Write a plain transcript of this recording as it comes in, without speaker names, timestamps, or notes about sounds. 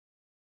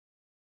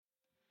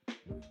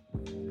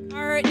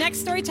Our next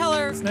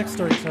storyteller. Next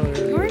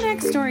storyteller. Your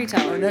next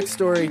storyteller. Our next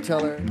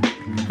storyteller.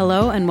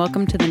 Hello and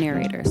welcome to The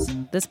Narrators.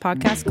 This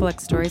podcast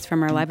collects stories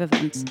from our live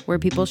events where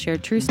people share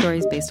true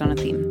stories based on a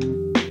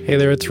theme. Hey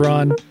there, it's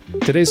Ron.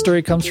 Today's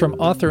story comes from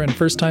author and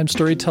first-time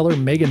storyteller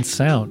Megan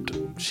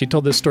Sound. She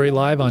told this story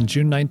live on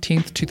June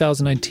 19th,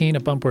 2019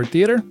 at Buntport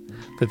Theater.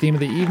 The theme of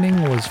the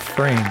evening was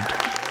Framed.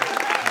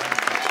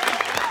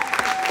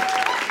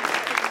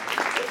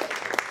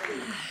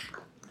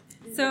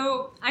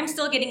 So I'm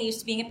still getting used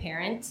to being a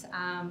parent.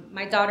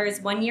 My daughter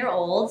is 1 year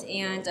old,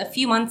 and a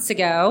few months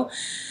ago,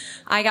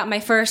 I got my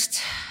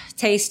first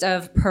taste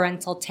of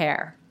parental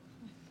terror.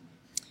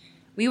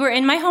 We were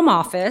in my home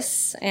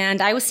office,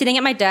 and I was sitting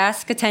at my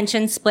desk,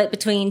 attention split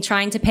between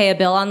trying to pay a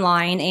bill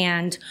online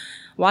and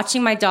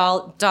watching my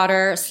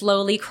daughter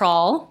slowly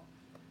crawl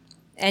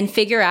and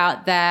figure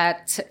out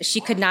that she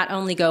could not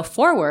only go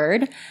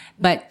forward,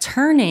 but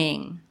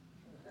turning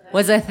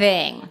was a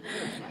thing.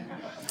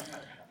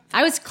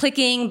 I was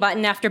clicking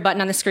button after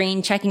button on the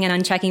screen, checking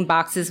and unchecking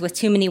boxes with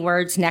too many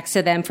words next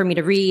to them for me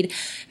to read,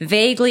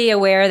 vaguely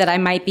aware that I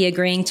might be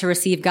agreeing to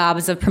receive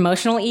gobs of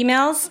promotional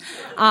emails,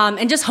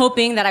 and just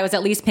hoping that I was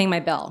at least paying my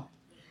bill.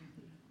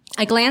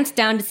 I glanced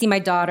down to see my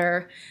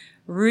daughter,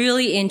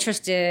 really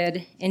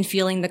interested in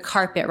feeling the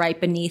carpet right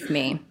beneath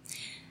me.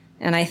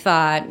 And I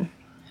thought,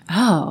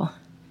 oh,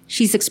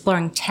 she's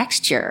exploring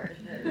texture.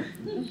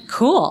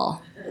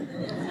 Cool.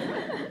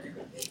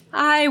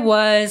 I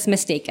was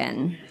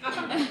mistaken.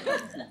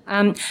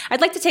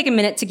 I'd like to take a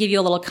minute to give you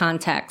a little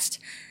context.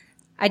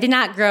 I did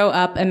not grow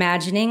up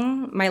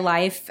imagining my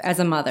life as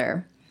a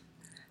mother.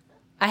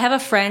 I have a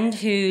friend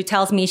who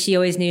tells me she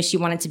always knew she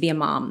wanted to be a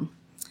mom.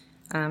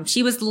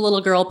 She was the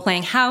little girl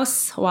playing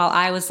house while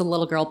I was the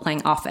little girl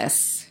playing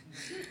office.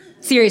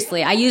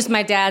 Seriously, I used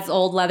my dad's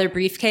old leather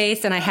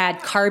briefcase and I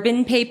had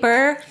carbon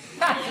paper,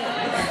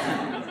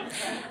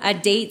 a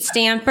date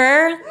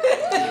stamper.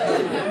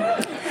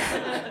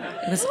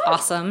 It was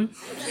awesome.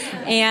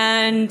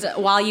 And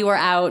while you were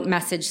out,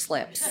 message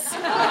slips.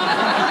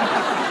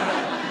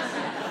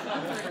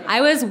 I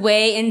was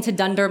way into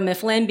Dunder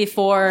Mifflin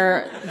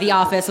before The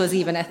Office was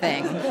even a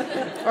thing.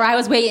 Or I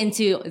was way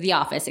into The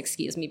Office,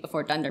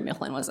 before Dunder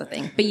Mifflin was a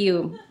thing. But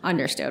you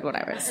understood what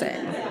I was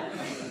saying.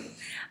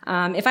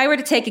 If I were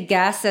to take a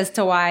guess as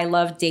to why I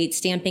loved date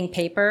stamping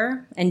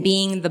paper and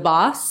being the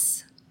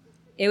boss,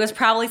 it was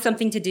probably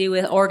something to do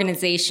with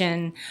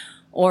organization,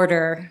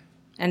 order,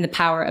 and the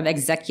power of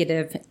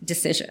executive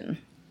decision.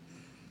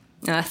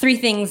 3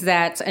 things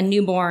that a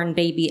newborn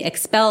baby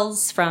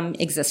expels from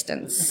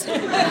existence.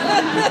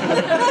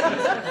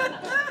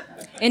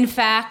 In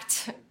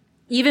fact,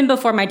 even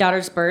before my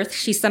daughter's birth,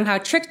 she somehow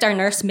tricked our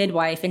nurse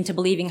midwife into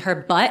believing her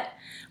butt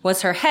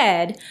was her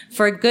head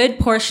for a good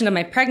portion of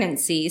my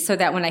pregnancy, so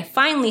that when I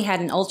finally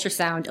had an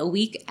ultrasound a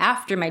week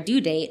after my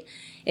due date,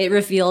 it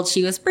revealed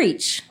she was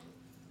breech.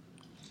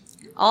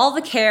 All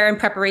the care and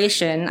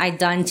preparation I'd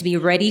done to be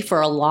ready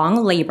for a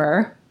long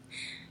labor,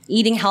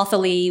 eating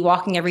healthily,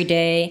 walking every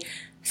day,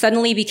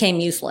 suddenly became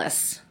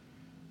useless.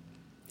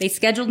 They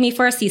scheduled me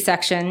for a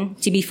C-section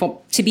to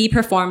be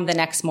performed the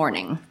next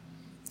morning.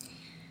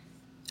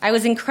 I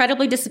was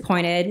incredibly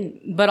disappointed,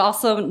 but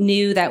also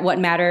knew that what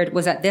mattered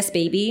was that this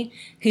baby,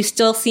 who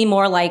still seemed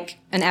more like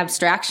an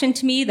abstraction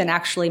to me than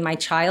actually my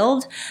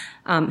child,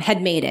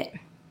 had made it.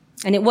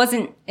 And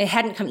it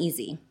hadn't come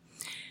easy.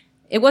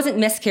 It wasn't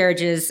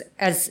miscarriages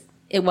as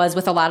it was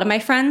with a lot of my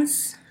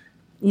friends.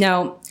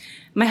 No,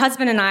 my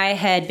husband and I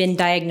had been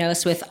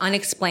diagnosed with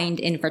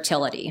unexplained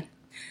infertility.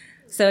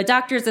 So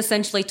doctors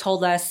essentially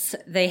told us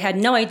they had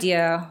no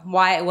idea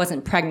why I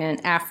wasn't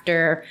pregnant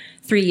after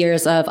 3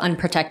 years of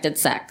unprotected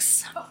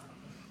sex.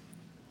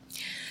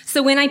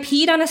 So when I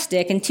peed on a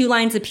stick and 2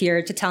 lines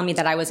appeared to tell me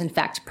that I was in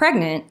fact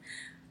pregnant,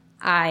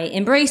 I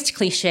embraced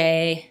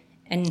cliche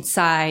and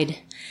sighed,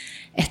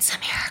 "It's a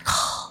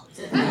miracle."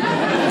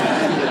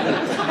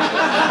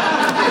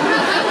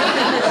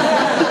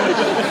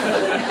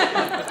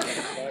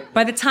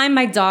 By the time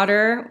my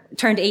daughter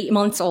turned 8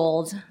 months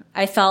old,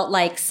 I felt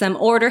like some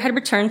order had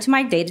returned to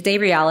my day-to-day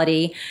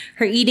reality.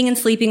 Her eating and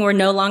sleeping were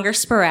no longer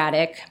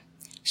sporadic.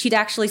 She'd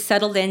actually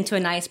settled into a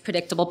nice,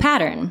 predictable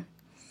pattern.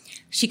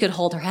 She could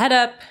hold her head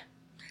up,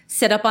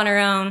 sit up on her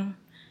own,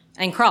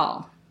 and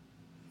crawl.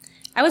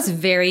 I was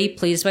very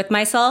pleased with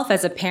myself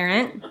as a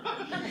parent,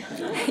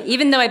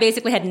 even though I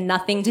basically had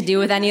nothing to do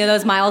with any of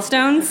those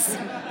milestones.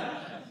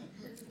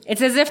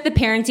 It's as if the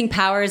parenting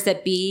powers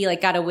that be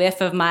got a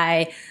whiff of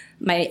my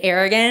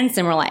arrogance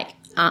and were like,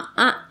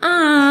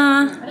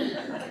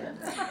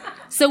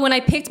 So when I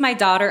picked my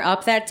daughter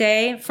up that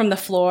day from the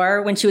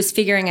floor when she was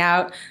figuring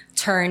out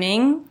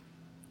turning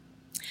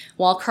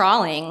while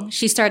crawling,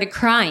 she started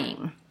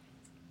crying.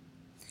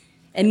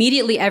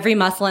 Immediately, every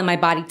muscle in my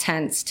body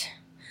tensed,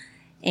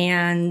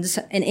 and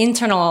an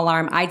internal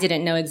alarm I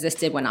didn't know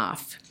existed went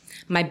off.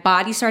 My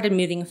body started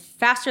moving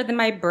faster than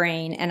my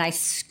brain, and I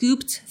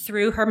scooped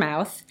through her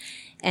mouth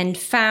and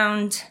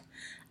found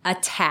a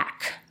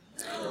tack.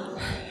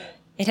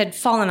 It had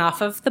fallen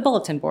off of the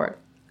bulletin board.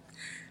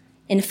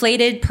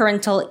 Inflated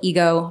parental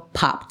ego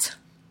popped.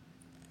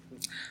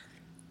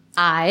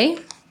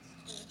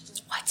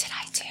 What did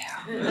I do?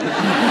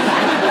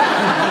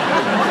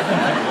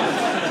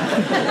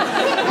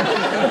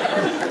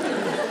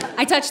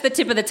 I touched the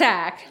tip of the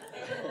tack.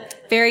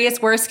 Various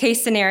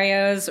worst-case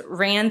scenarios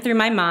ran through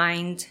my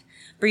mind,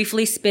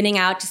 briefly spinning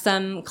out to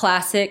some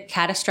classic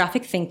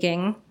catastrophic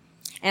thinking,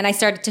 and I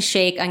started to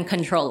shake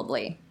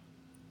uncontrollably.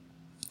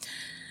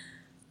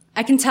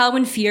 I can tell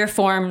when fear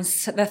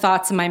forms the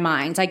thoughts in my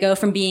mind. I go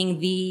from being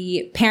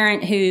the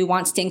parent who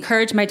wants to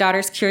encourage my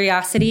daughter's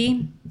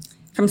curiosity,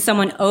 from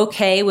someone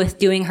okay with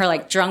doing her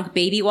like drunk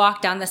baby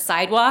walk down the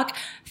sidewalk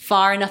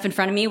far enough in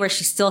front of me where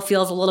she still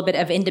feels a little bit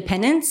of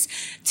independence,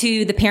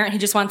 to the parent who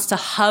just wants to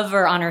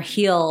hover on her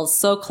heels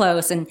so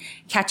close and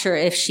catch her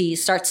if she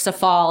starts to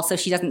fall so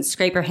she doesn't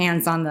scrape her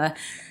hands on the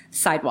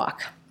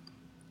sidewalk.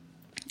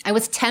 I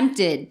was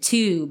tempted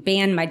to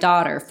ban my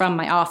daughter from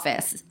my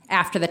office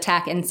after the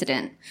tack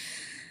incident,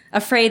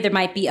 afraid there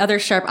might be other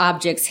sharp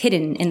objects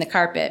hidden in the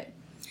carpet.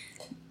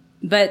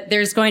 But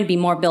there's going to be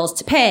more bills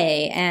to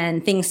pay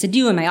and things to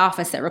do in my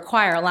office that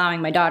require allowing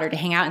my daughter to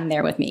hang out in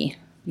there with me,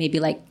 maybe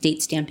like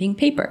date stamping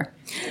paper.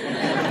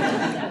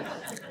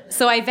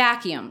 So I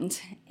vacuumed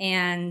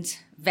and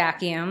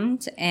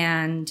vacuumed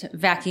and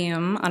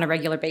vacuum on a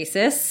regular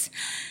basis.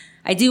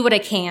 I do what I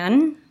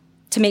can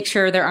to make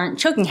sure there aren't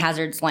choking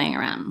hazards laying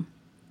around.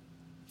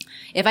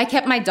 If I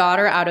kept my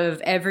daughter out of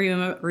every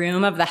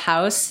room of the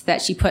house that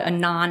she put a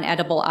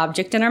non-edible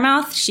object in her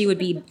mouth, she would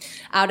be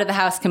out of the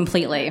house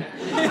completely.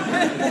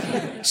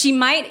 She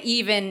might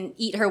even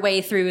eat her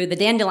way through the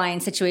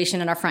dandelion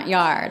situation in our front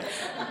yard.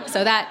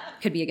 So that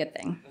could be a good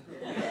thing.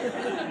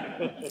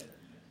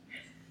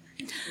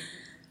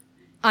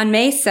 On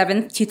May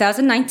 7th,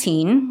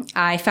 2019,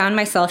 I found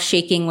myself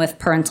shaking with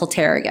parental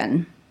terror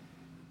again.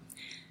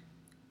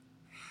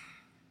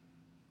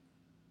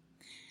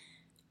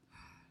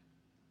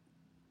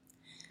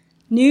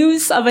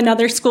 News of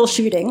another school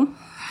shooting.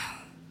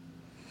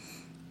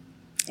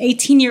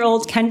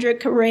 18-year-old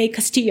Kendrick Ray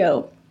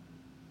Castillo,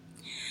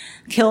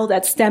 killed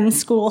at STEM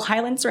school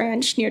Highlands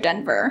Ranch near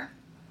Denver.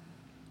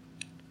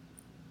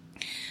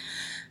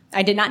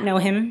 I did not know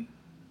him,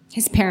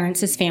 his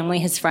parents, his family,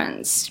 his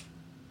friends.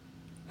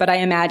 But I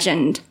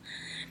imagined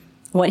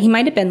what he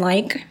might have been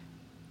like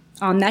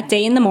on that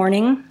day in the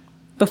morning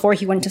before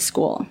he went to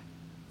school,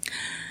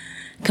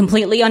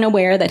 completely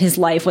unaware that his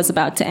life was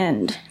about to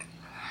end.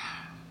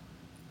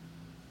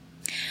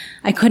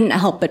 I couldn't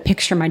help but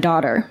picture my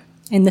daughter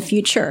in the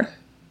future,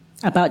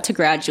 about to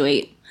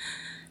graduate,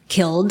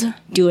 killed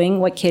doing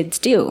what kids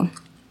do,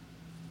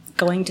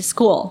 going to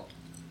school.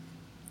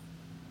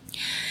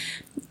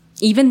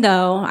 Even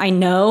though I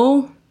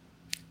know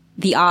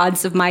the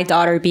odds of my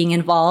daughter being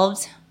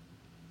involved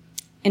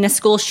in a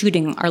school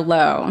shooting are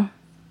low,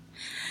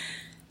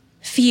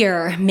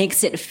 fear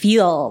makes it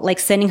feel like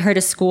sending her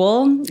to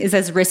school is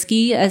as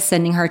risky as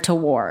sending her to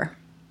war.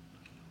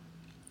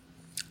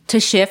 To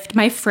shift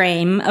my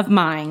frame of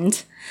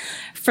mind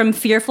from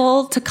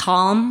fearful to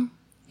calm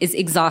is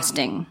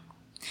exhausting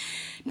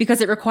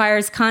because it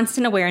requires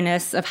constant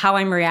awareness of how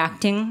I'm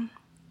reacting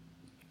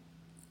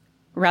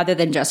rather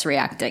than just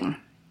reacting.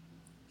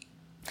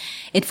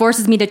 It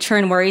forces me to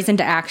turn worries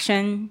into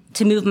action,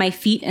 to move my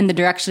feet in the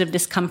direction of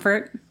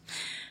discomfort.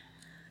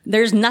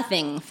 There's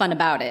nothing fun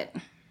about it,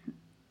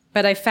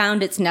 but I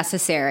found it's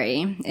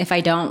necessary if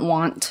I don't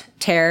want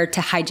terror to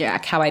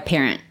hijack how I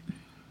parent.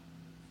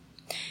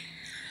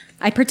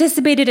 I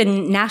participated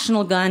in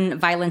National Gun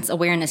Violence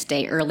Awareness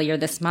Day earlier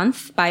this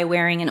month by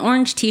wearing an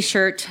orange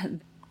t-shirt.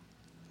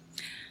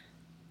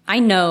 I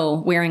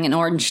know wearing an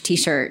orange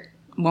t-shirt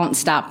won't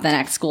stop the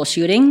next school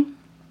shooting,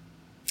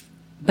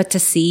 but to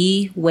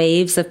see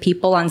waves of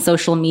people on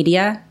social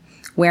media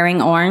wearing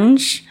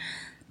orange,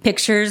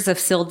 pictures of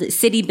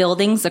city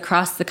buildings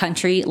across the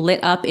country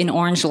lit up in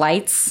orange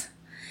lights,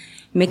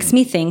 makes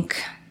me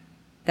think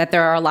that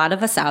there are a lot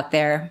of us out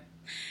there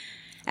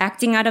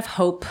acting out of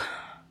hope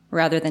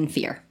rather than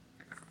fear.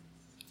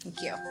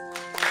 Thank you.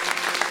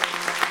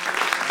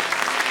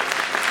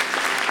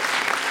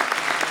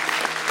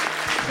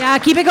 Yeah,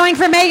 keep it going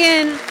for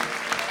Megan.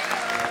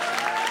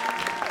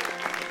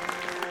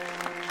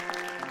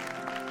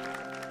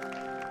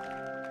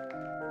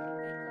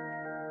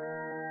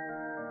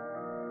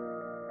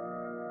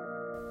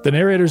 The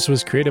Narrators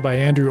was created by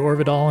Andrew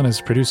Orvidal and is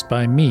produced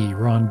by me,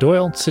 Ron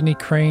Doyle, Sydney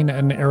Crane,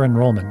 and Aaron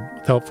Rollman,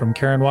 with help from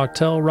Karen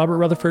Wachtel, Robert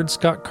Rutherford,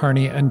 Scott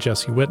Carney, and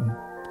Jesse Witten.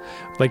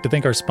 I'd like to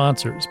thank our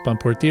sponsors,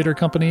 Buntport Theater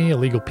Company,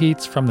 Illegal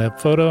Pete's, From the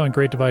Photo, and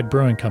Great Divide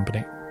Brewing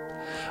Company.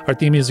 Our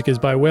theme music is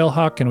by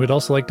Whalehawk, and we'd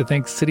also like to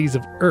thank Cities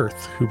of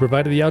Earth, who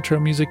provided the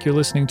outro music you're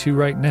listening to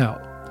right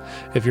now.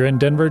 If you're in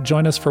Denver,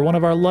 join us for one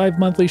of our live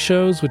monthly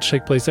shows, which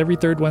take place every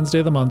third Wednesday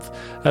of the month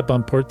at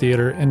Buntport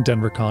Theater in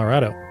Denver,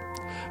 Colorado.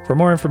 For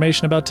more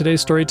information about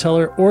today's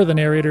storyteller or the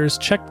narrators,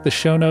 check the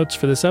show notes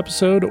for this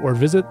episode or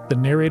visit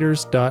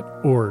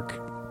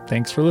thenarrators.org.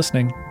 Thanks for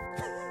listening.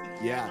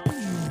 Yeah.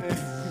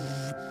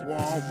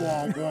 Womp,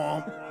 womp,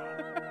 womp.